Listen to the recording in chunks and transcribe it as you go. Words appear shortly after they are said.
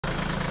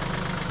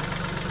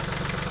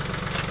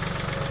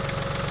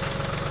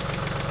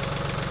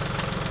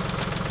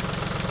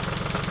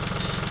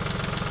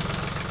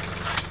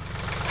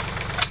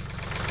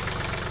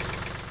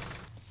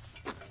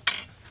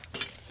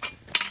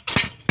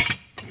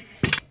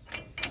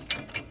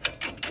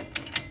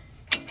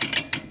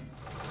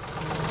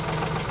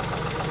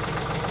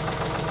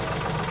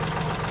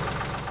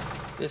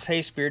This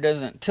hay spear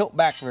doesn't tilt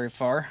back very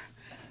far.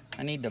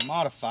 I need to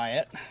modify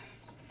it.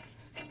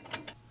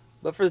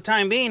 But for the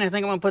time being, I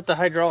think I'm going to put the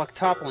hydraulic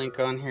top link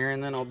on here,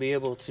 and then I'll be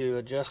able to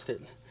adjust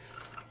it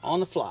on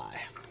the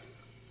fly.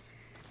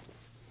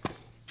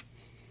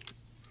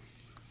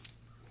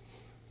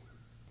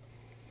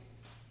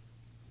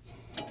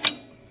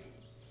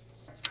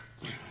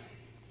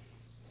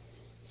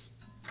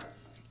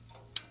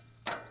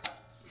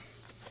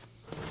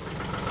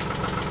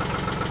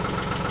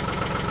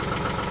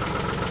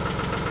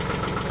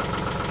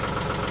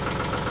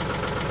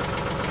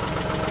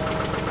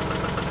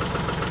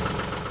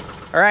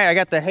 All right, I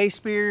got the hay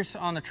spears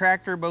on the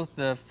tractor, both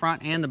the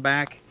front and the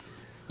back.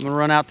 I'm gonna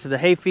run out to the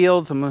hay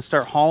fields. I'm gonna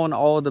start hauling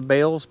all of the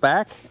bales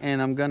back,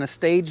 and I'm gonna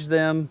stage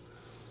them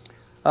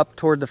up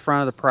toward the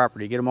front of the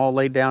property, get them all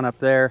laid down up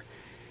there.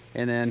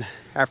 And then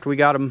after we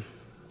got them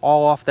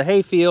all off the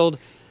hay field,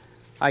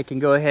 I can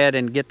go ahead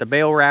and get the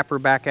bale wrapper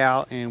back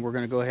out, and we're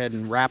gonna go ahead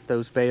and wrap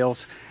those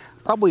bales.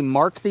 Probably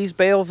mark these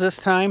bales this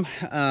time.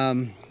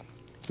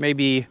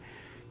 Maybe,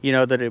 you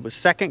know, that it was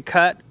second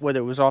cut,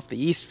 whether it was off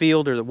the east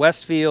field or the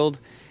west field.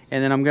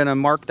 And then I'm gonna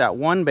mark that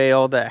one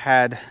bale that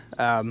had,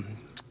 that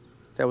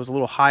was a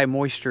little high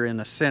moisture in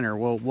the center.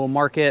 We'll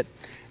mark it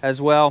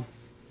as well,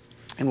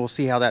 and we'll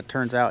see how that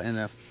turns out in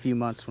a few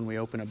months when we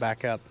open it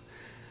back up.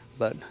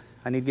 But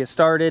I need to get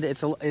started.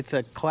 It's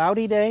a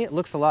cloudy day. It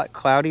looks a lot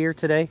cloudier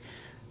today.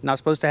 Not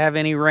supposed to have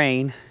any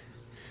rain.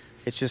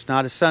 It's just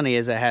not as sunny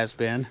as it has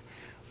been.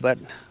 But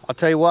I'll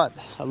tell you what,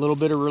 a little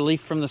bit of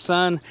relief from the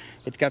sun.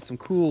 It's got some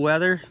cool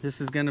weather. This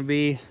is gonna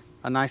be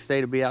a nice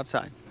day to be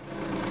outside.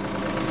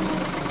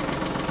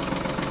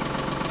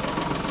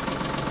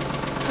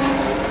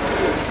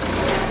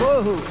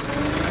 Whoa!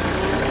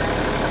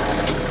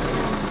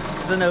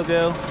 It's a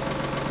no-go.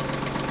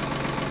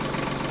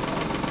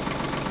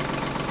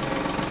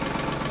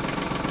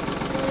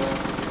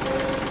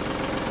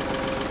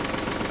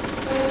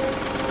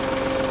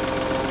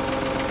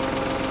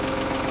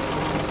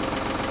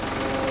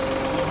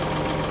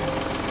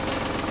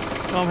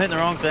 Oh, I'm hitting the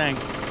wrong thing.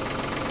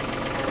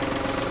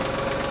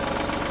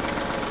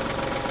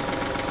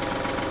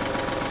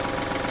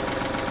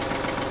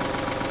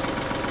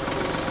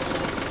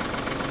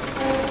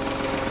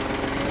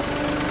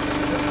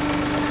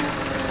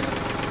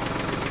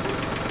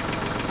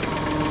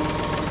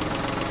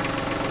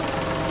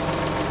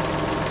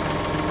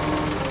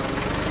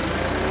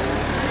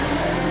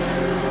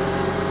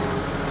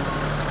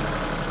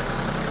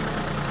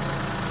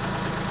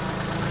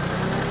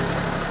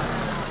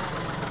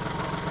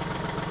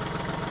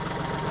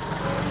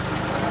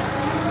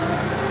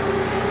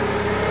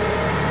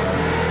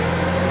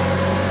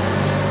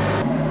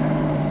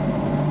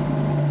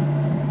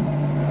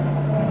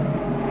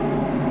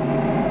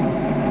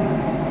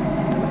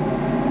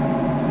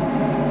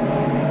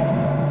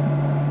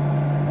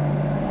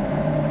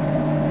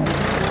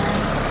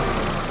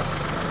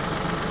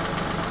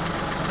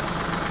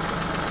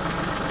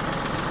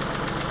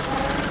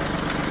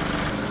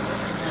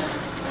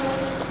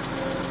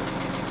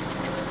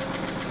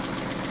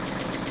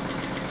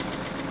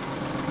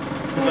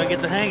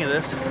 Get the hang of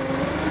this.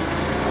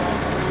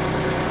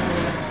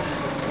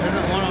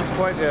 Doesn't want to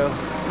quite go.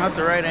 Not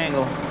the right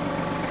angle.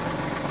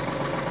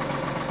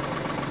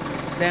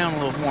 Down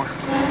a little more.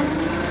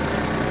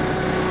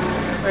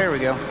 There we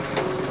go.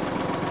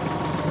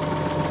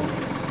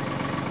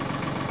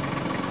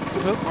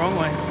 Oop, wrong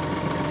way.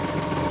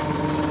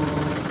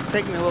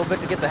 Take me a little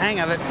bit to get the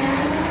hang of it.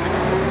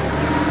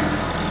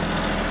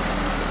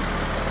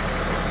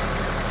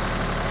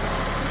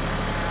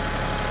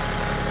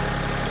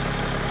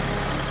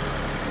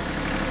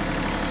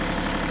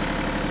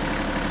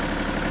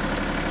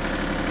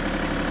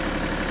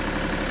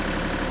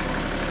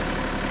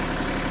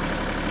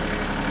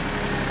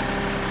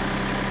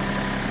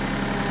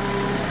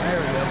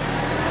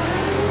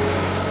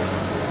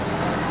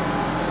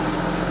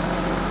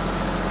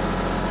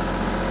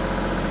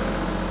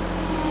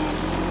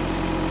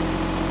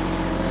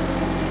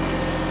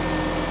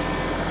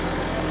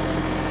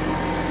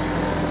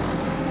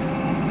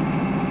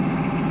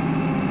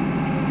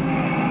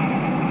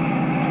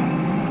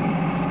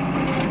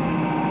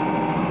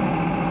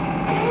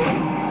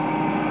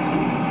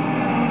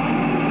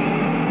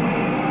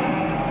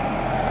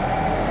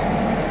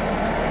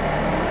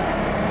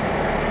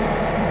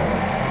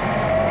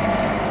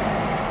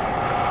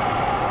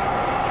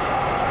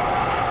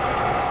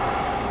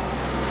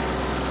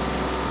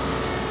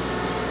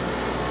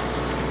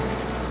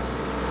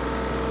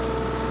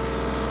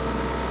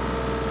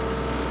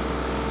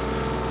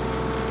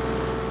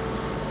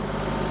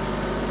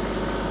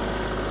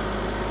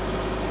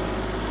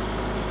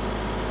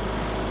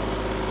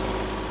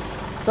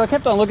 So I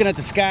kept on looking at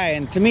the sky,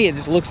 and to me it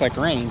just looks like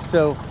rain.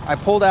 So I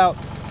pulled out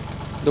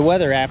the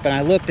weather app and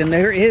I looked, and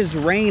there is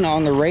rain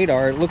on the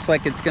radar. It looks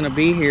like it's going to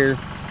be here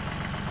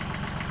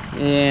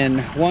in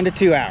 1 to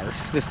 2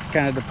 hours. Just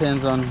kind of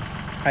depends on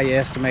how you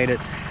estimate it.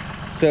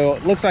 So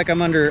it looks like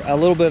I'm under a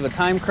little bit of a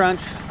time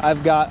crunch.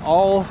 I've got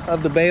all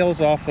of the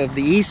bales off of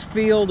the east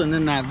field, and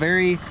then that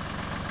very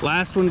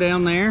last one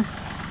down there.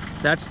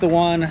 That's the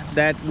one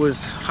that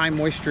was high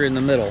moisture in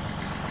the middle.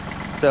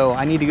 So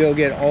I need to go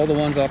get all the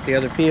ones off the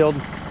other field,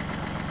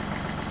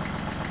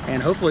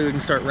 and hopefully we can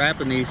start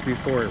wrapping these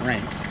before it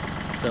rains.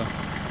 So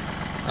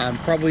I'm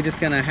probably just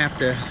gonna have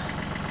to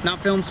not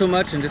film so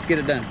much and just get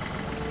it done.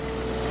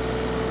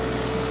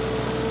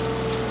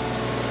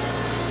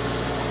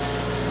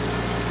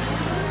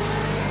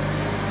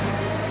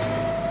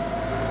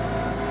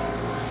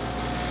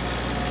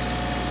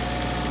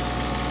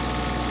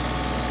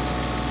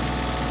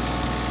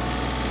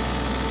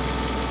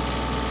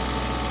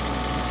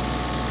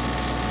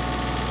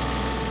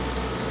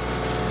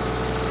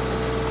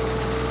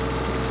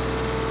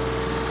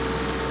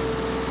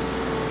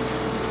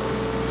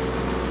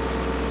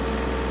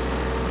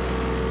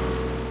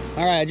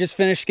 All right, I just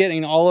finished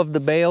getting all of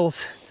the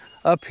bales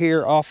up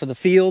here off of the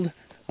field.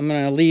 I'm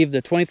gonna leave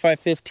the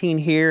 2515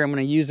 here. I'm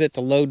gonna use it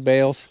to load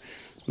bales.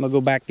 I'm gonna go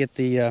back, get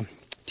the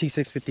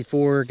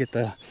T654, get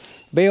the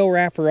bale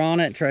wrapper on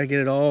it, try to get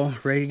it all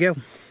ready to go.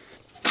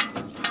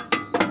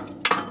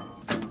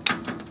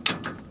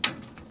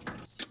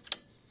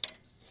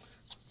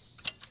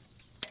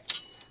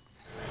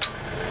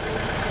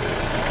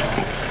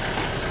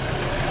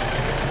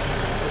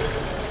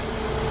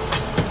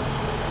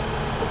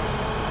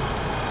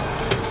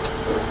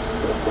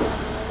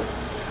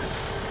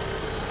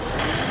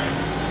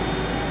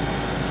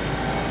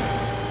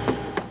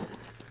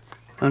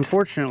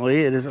 Unfortunately,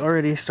 it is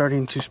already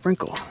starting to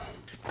sprinkle.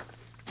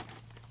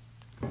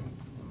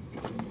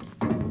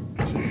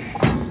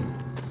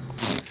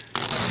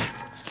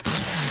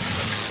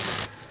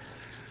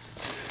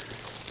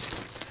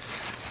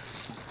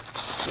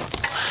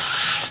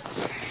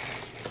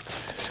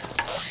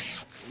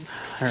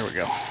 There we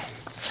go.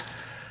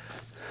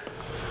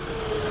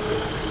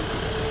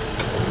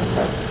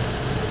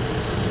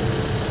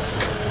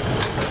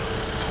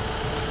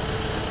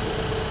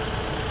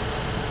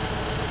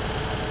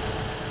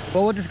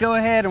 Well, we'll just go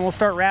ahead and we'll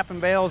start wrapping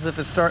bales. If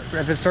it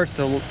starts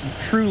to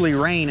truly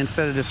rain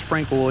instead of just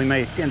sprinkle, we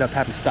may end up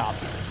having to stop.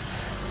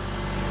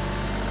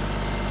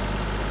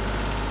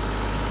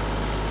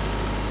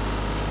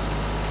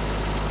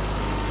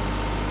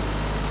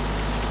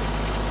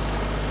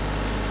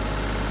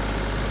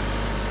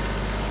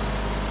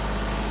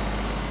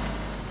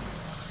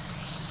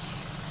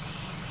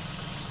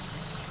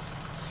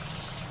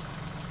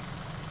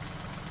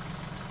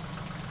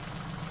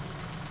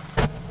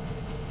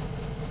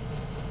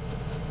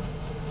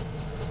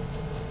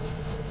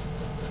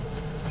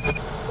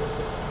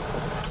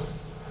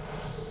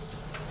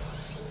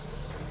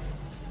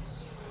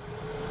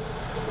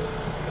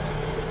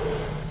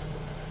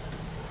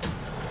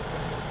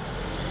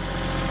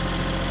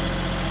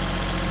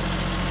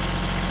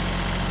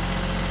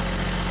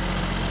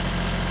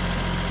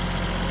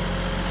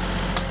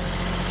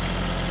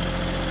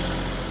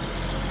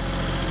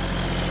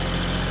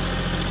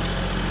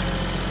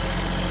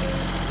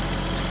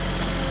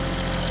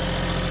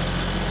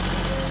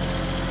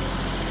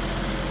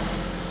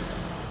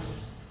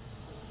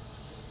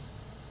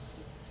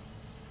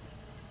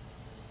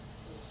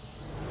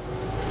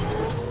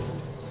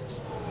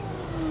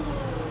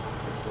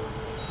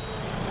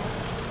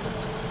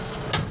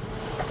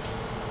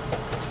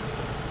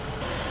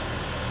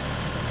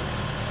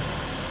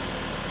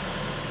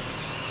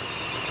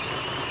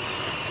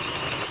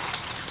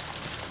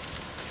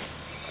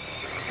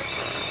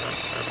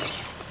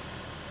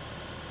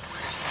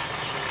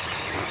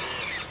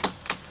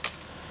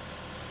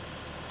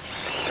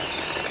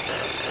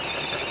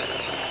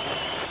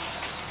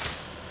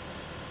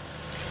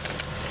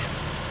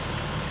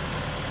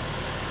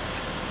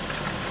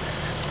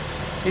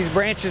 These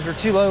branches were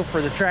too low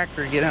for the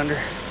tractor to get under.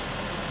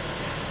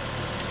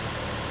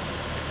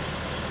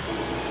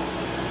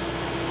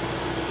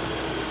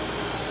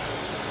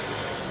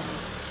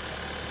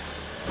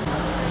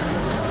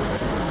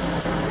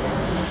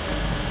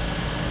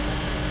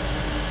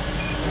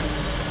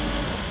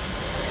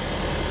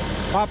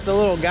 Pop the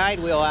little guide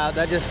wheel out.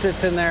 That just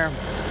sits in there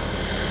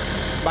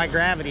by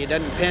gravity. It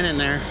doesn't pin in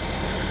there.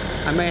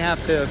 I may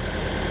have to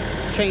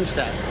change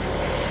that.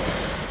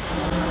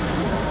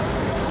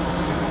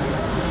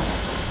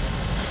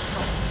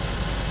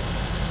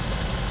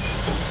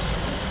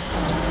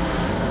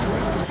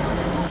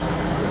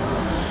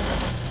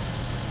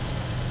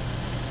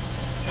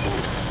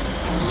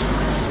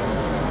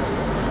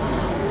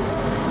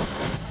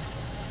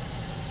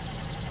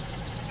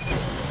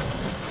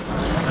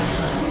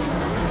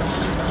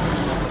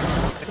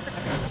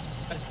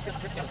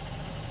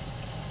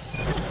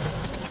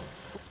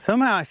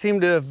 Somehow I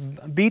seem to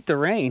have beat the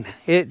rain.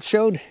 It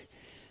showed,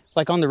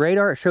 like on the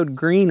radar, it showed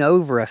green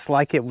over us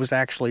like it was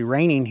actually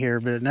raining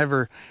here, but it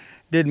never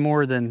did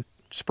more than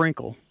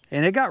sprinkle.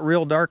 And it got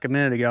real dark a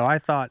minute ago. I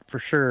thought for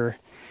sure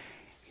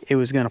it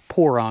was gonna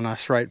pour on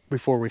us right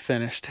before we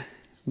finished.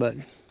 But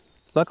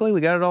luckily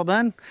we got it all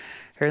done.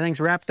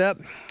 Everything's wrapped up.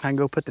 I can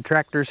go put the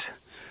tractors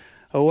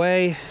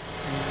away.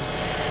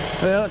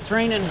 Well, it's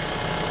raining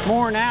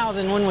more now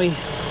than when we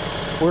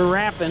were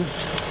wrapping.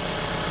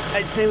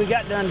 I'd say we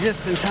got done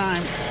just in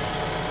time.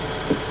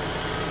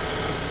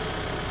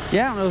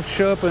 Yeah, I don't know if it'll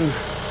show up in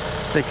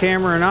the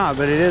camera or not,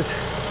 but it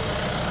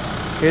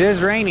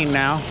is raining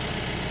now.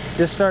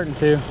 Just starting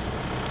to.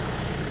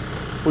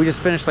 We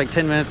just finished like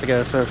 10 minutes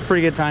ago, so it's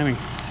pretty good timing.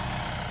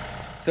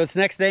 So it's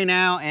next day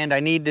now, and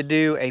I need to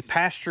do a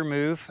pasture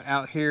move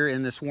out here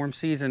in this warm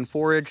season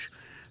forage.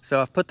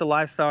 So I've put the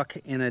livestock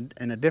in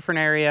a different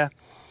area,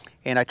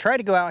 and I tried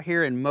to go out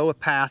here and mow a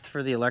path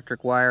for the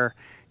electric wire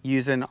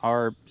using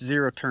our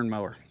 0-turn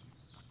mower.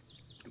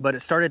 But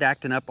it started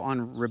acting up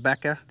on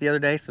Rebecca the other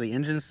day, so the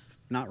engine's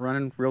not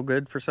running real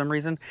good for some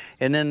reason.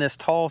 And then this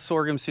tall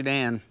Sorghum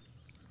Sudan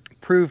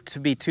proved to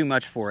be too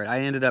much for it. I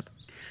ended up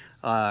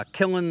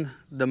killing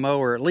the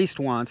mower at least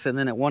once, and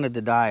then it wanted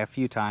to die a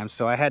few times,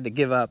 so I had to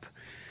give up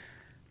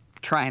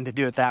trying to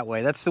do it that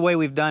way. That's the way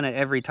we've done it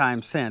every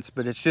time since,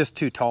 but it's just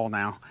too tall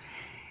now.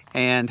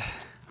 And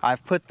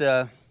I've put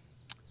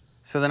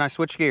so then I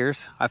switched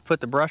gears. I've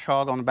put the brush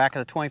hog on the back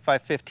of the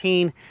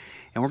 2515,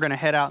 and we're gonna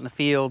head out in the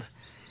field,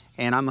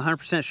 and I'm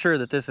 100% sure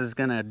that this is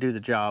gonna do the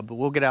job. But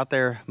we'll get out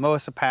there, mow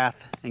us a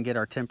path, and get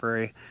our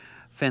temporary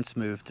fence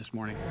moved this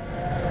morning.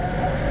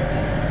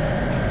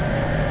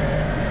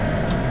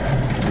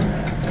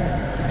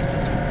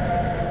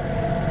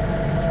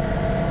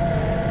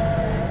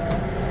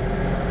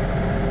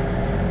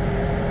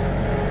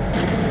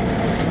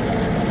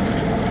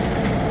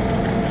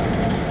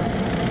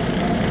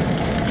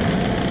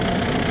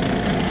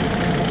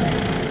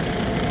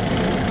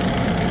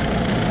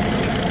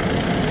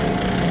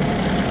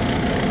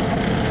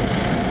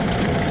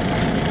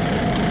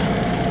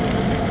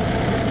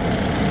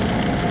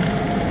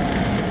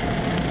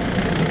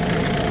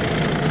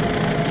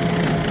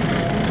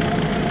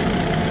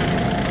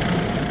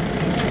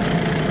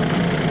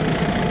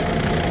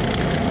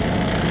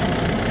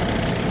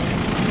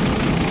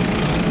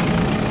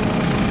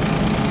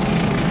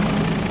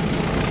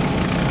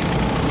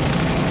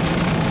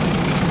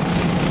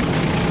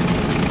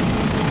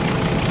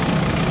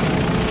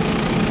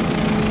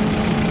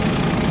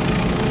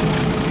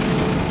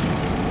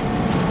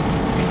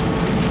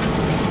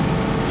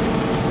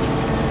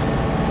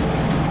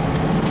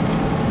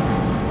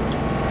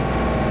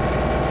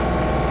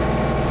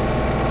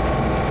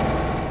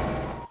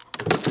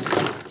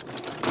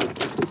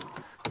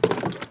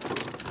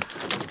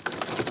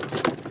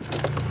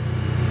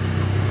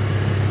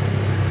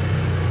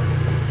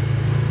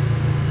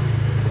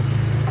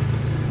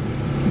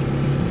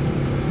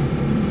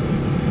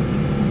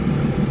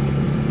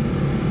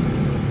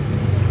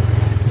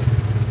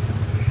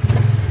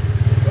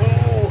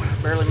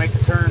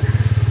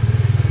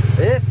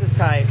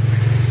 Tight.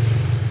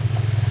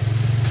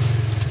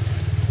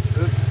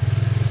 Oops.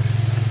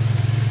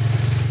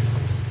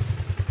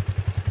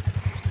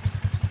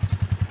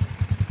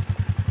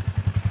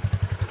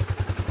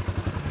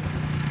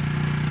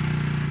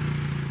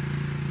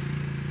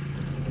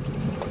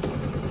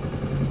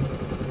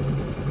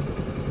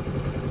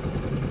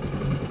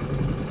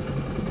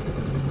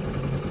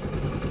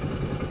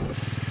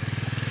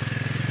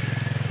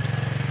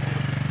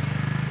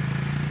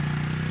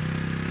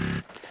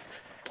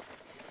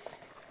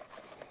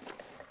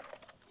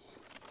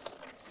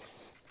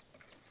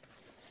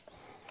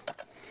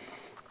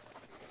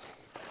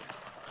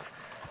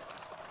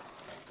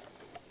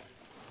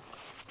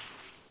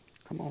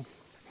 Come on.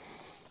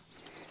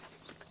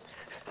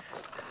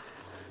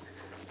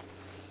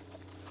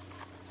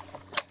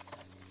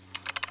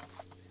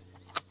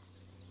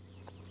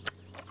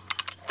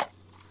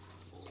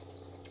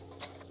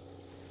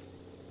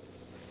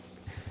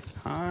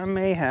 I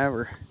may have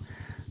her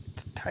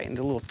tightened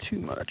a little too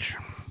much.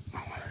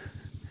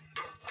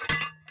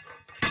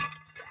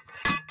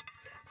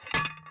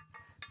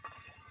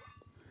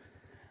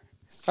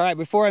 All right,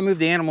 before I move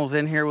the animals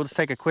in here, we'll just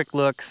take a quick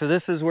look. So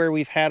this is where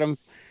we've had them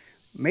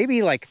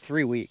maybe like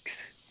 3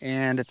 weeks.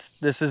 And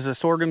this is a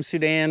Sorghum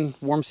Sudan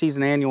warm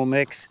season annual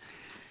mix.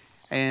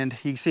 And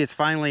you can see it's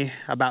finally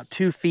about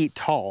 2 feet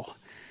tall.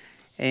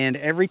 And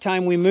every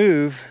time we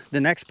move, the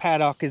next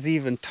paddock is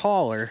even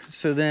taller.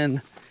 So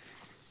then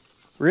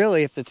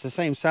really, if it's the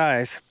same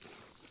size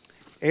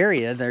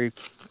area,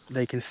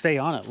 they can stay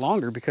on it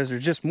longer because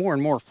there's just more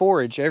and more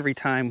forage every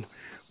time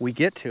we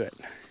get to it.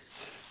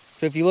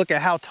 So if you look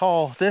at how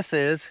tall this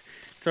is,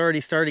 it's already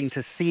starting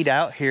to seed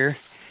out here.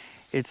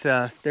 There's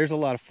a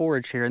lot of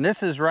forage here, and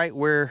this is right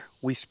where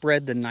we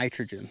spread the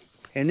nitrogen.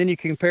 And then you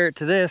compare it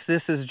to this.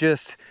 This is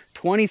just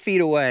 20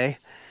 feet away,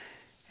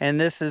 and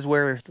this is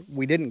where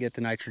we didn't get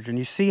the nitrogen.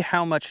 You see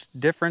how much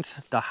difference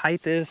the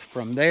height is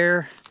from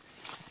there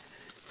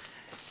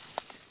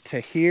to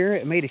here.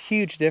 It made a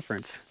huge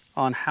difference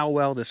on how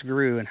well this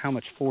grew and how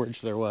much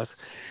forage there was.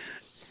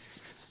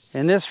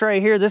 And this right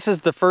here, this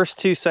is the first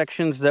 2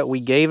 sections that we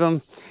gave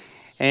them,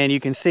 and you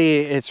can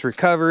see it's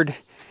recovered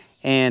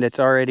and it's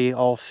already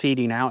all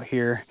seeding out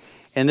here.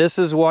 And this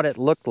is what it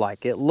looked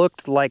like. It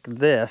looked like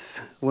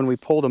this when we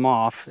pulled them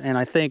off, and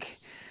I think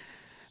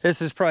this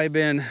has probably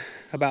been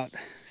about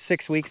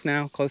 6 weeks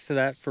now, close to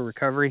that, for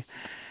recovery,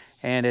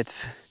 and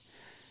it's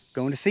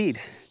going to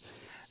seed.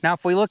 Now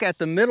if we look at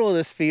the middle of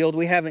this field,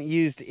 we haven't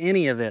used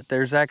any of it.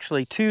 There's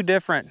actually 2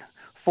 different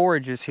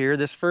forages here.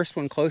 This first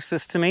one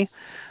closest to me,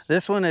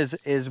 this one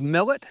is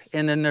millet,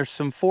 and then there's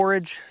some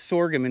forage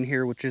sorghum in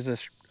here, which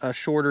is a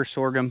shorter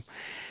sorghum.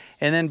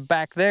 And then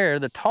back there,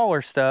 the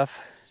taller stuff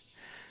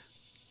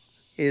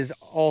is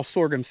all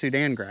sorghum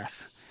Sudan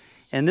grass.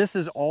 And this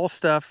is all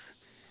stuff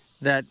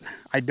that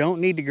I don't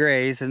need to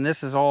graze, and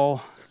this is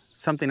all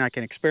something I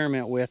can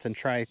experiment with and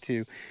try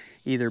to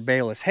either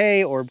bale as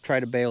hay or try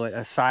to bale it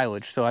as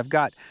silage. So I've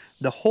got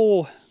the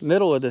whole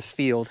middle of this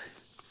field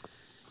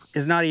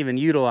is not even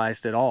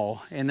utilized at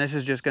all, and this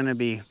is just going to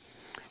be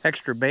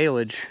extra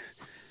baleage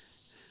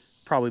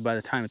probably by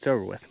the time it's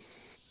over with.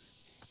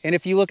 And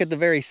if you look at the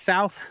very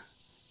south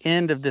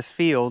end of this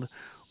field,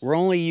 we're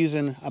only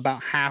using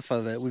about half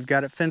of it. We've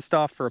got it fenced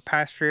off for a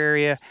pasture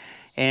area,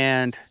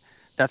 and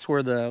that's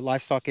where the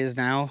livestock is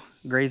now,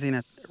 grazing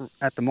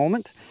at the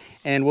moment.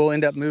 And we'll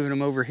end up moving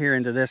them over here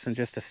into this in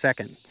just a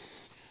second.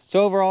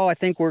 So overall, I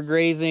think we're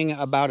grazing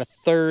about a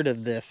third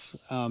of this,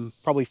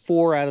 probably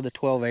 4 out of the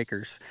 12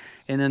 acres.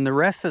 And then the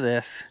rest of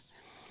this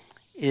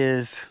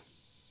is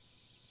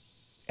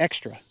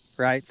extra,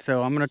 right?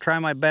 So I'm gonna try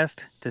my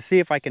best to see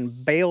if I can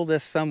bale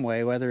this some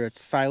way, whether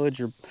it's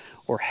silage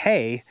or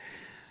hay,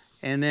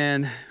 and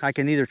then I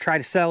can either try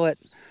to sell it,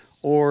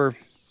 or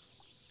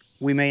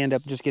we may end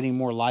up just getting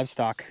more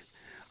livestock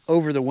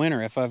over the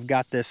winter. If I've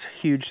got this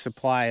huge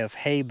supply of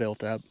hay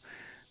built up,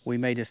 we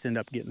may just end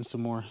up getting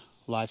some more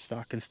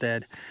livestock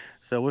instead.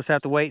 So we'll just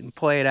have to wait and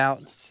play it out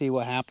and see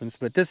what happens.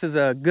 But this is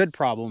a good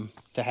problem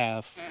to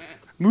have.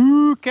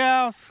 Moo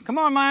cows, come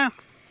on, Maya.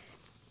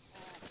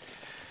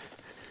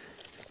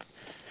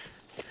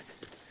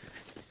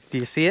 Do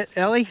you see it,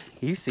 Ellie?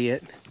 You see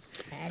it.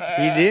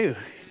 You do.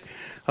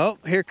 Oh,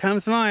 here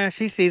comes Maya.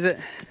 She sees it.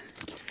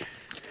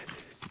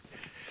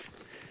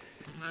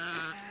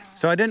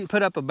 So I didn't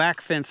put up a back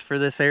fence for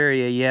this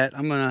area yet.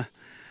 I'm gonna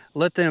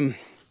let them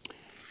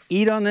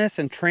eat on this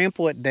and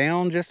trample it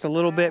down just a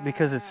little bit,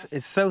 because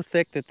it's so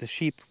thick that the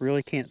sheep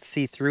really can't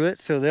see through it.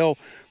 So they'll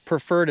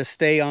prefer to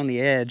stay on the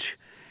edge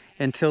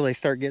until they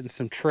start getting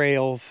some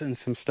trails and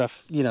some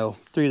stuff, you know,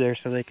 through there,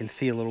 so they can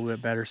see a little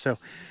bit better. So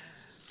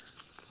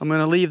I'm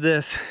gonna leave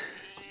this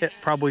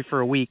probably for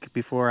a week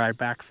before I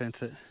back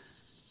fence it.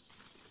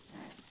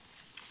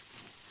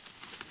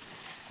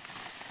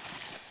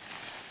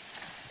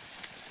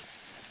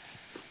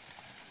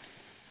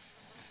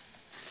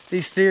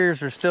 These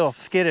steers are still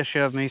skittish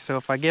of me, so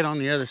if I get on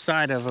the other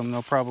side of them,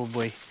 they'll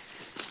probably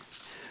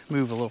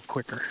move a little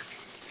quicker.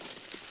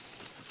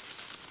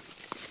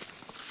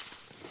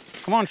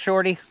 Come on,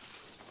 Shorty.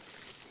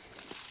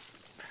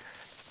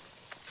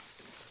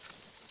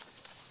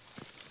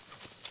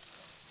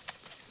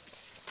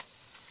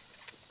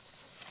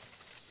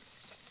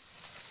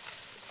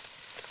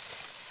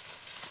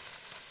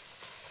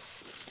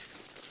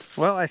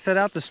 Well, I set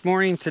out this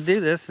morning to do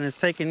this, and it's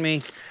taken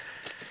me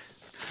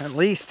at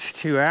least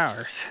 2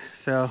 hours.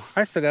 So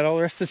I still got all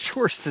the rest of the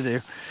chores to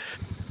do.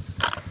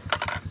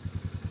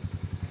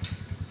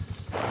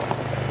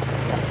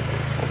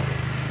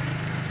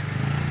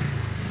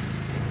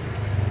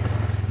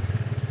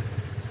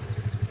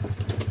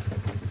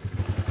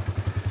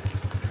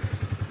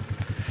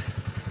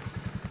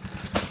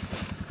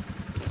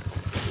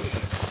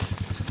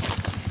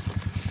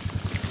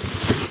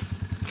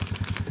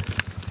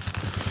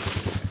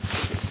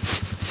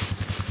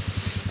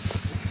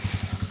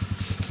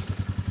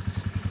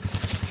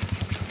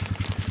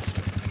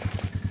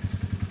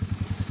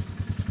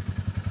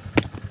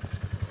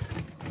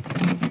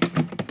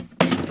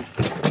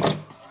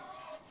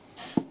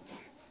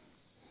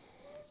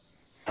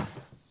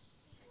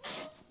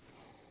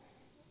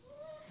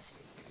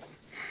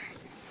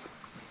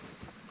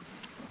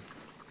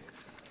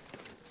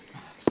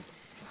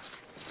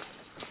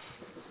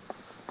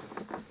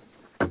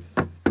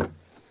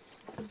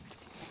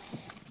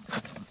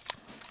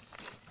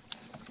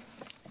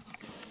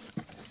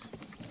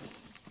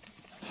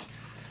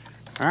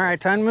 All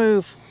right, time to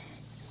move.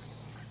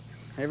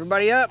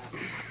 Everybody up.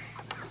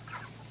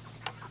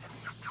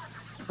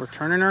 We're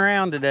turning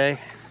around today.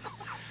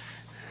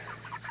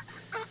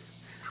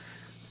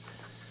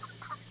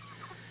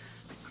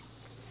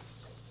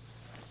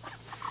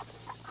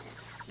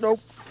 Nope.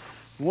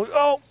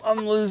 Oh,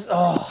 I'm losing.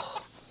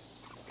 Oh.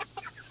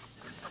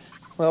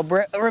 Well,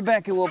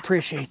 Rebecca will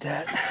appreciate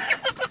that.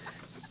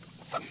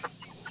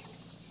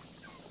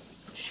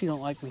 She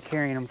don't like me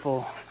carrying them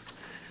full.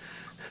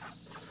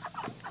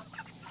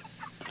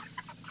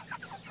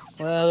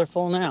 Well, they're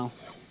full now.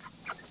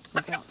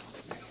 Look out.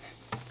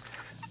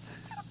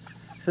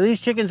 So these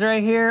chickens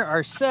right here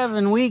are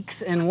 7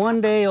 weeks and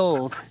 1 day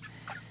old.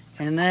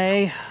 And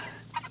they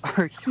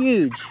are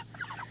huge,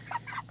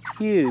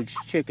 huge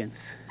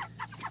chickens.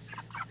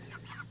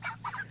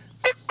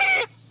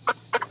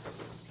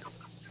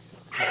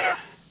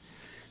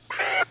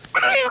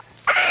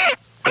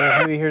 So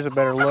maybe here's a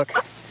better look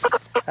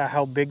at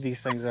how big these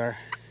things are.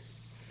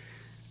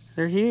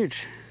 They're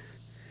huge.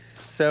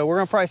 So we're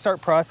gonna probably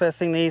start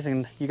processing these,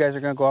 and you guys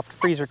are gonna go off to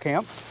freezer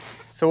camp.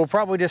 So we'll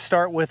probably just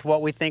start with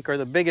what we think are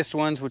the biggest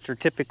ones, which are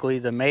typically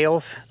the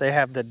males. They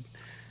have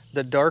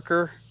the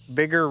darker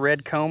bigger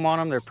red comb on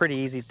them. They're pretty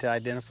easy to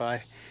identify.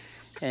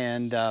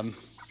 And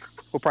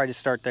we'll probably just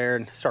start there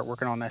and start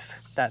working on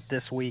that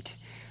this week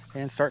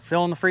and start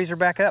filling the freezer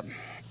back up.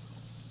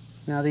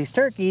 Now these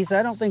turkeys,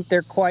 I don't think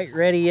they're quite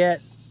ready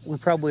yet. We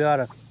probably ought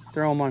to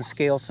throw them on a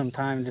scale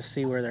sometime and just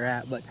see where they're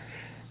at. But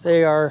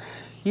they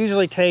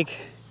usually take,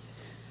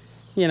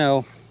 you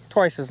know,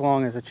 twice as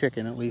long as a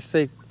chicken at least.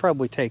 They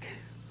probably take,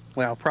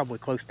 well, probably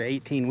close to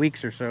 18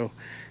 weeks or so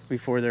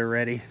before they're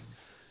ready.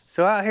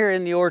 So out here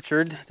in the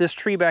orchard, this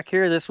tree back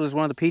here, this was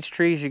one of the peach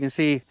trees. You can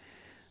see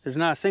there's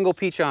not a single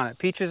peach on it.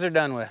 Peaches are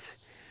done with.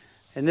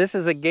 And this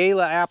is a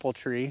Gala apple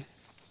tree.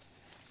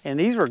 And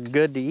these were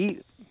good to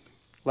eat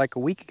like a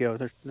week ago.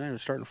 They're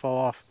starting to fall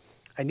off.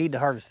 I need to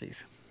harvest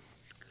these.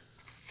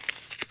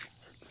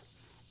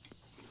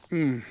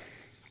 They're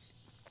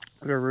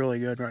really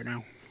good right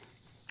now.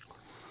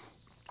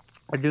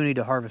 I do need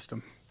to harvest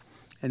them.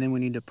 And then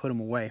we need to put them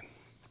away.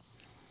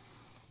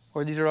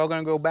 Or these are all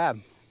going to go bad.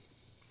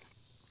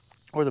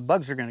 Or the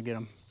bugs are going to get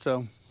them.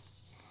 So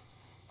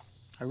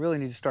I really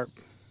need to start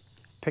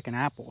picking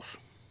apples.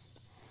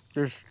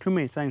 There's too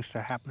many things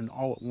to happen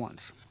all at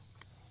once.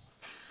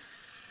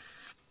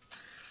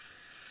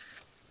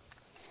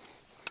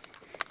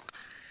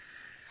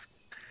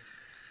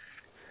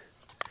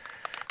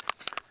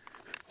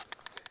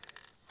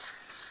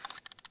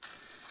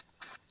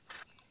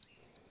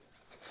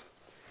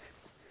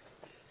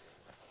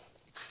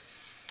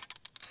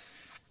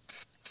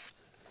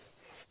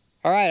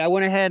 All right, I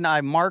went ahead and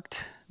I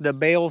marked the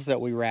bales that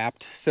we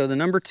wrapped. So the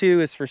number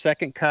 2 is for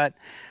second cut.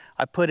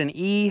 I put an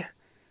E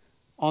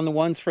on the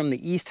ones from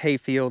the east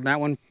hayfield. That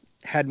one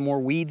had more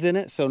weeds in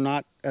it, so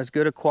not as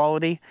good a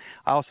quality.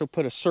 I also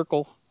put a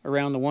circle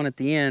around the one at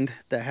the end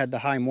that had the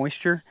high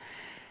moisture.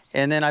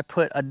 And then I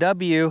put a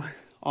W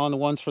on the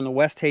ones from the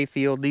west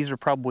hayfield. These are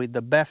probably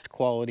the best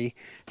quality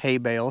hay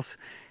bales.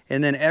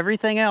 And then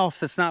everything else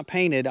that's not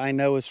painted, I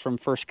know is from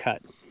first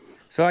cut.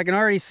 So I can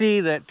already see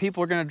that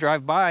people are going to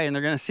drive by and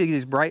they're going to see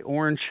these bright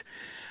orange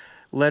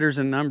letters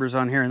and numbers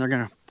on here, and they're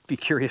going to be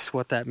curious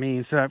what that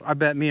means. So I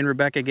bet me and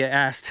Rebecca get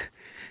asked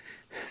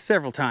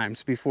several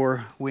times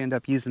before we end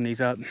up using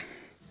these up.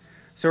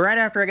 So right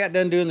after I got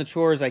done doing the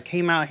chores, I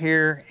came out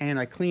here and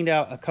I cleaned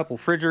out a couple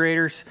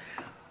refrigerators.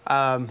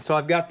 So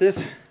I've got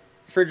this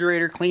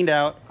refrigerator cleaned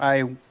out.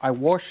 I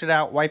washed it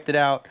out, wiped it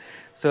out.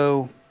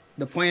 So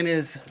the plan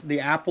is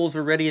the apples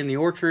are ready in the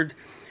orchard,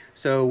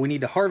 so we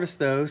need to harvest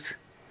those.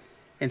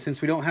 And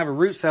since we don't have a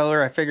root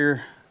cellar, I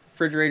figure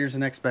refrigerator's the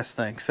next best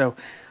thing. So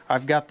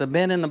I've got the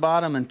bin in the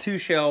bottom and 2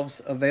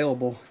 shelves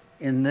available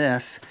in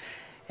this.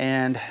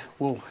 And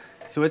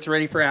so it's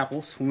ready for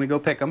apples when we go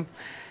pick them.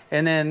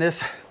 And then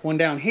this one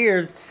down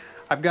here,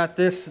 I've got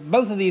this,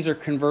 both of these are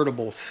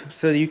convertibles.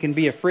 So you can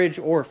be a fridge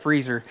or a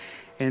freezer.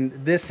 And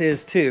this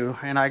is too.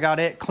 And I got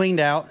it cleaned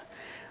out.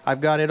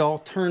 I've got it all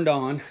turned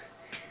on.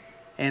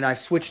 And I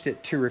switched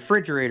it to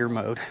refrigerator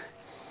mode.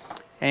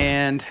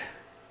 And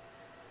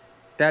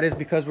that is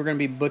because we're going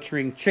to be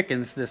butchering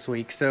chickens this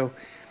week. So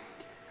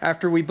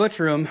after we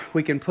butcher them,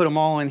 we can put them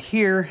all in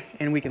here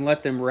and we can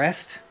let them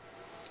rest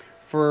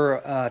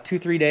for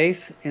 2-3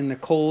 days in the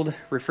cold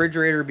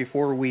refrigerator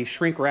before we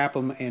shrink wrap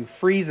them and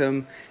freeze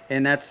them.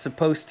 And that's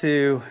supposed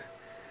to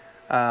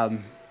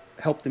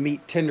help the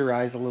meat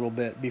tenderize a little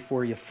bit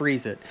before you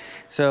freeze it.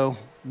 So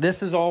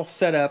this is all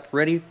set up,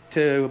 ready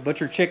to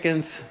butcher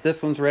chickens.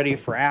 This one's ready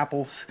for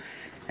apples.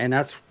 And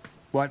that's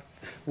what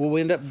we'll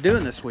end up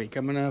doing this week.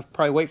 I'm gonna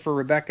probably wait for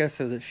Rebecca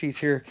so that she's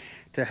here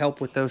to help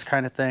with those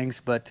kind of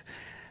things, but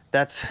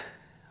that's,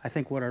 I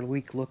think, what our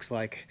week looks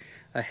like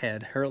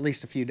ahead, or at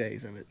least a few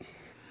days of it.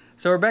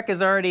 So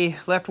Rebecca's already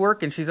left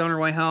work and she's on her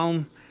way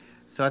home,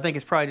 so I think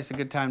it's probably just a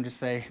good time to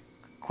say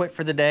quit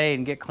for the day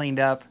and get cleaned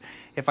up.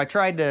 If I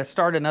tried to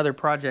start another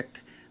project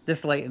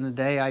this late in the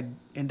day, I'd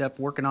end up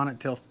working on it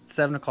till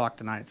 7 o'clock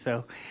tonight.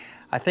 So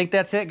I think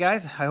that's it,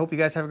 guys. I hope you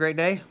guys have a great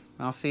day.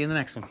 I'll see you in the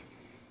next one.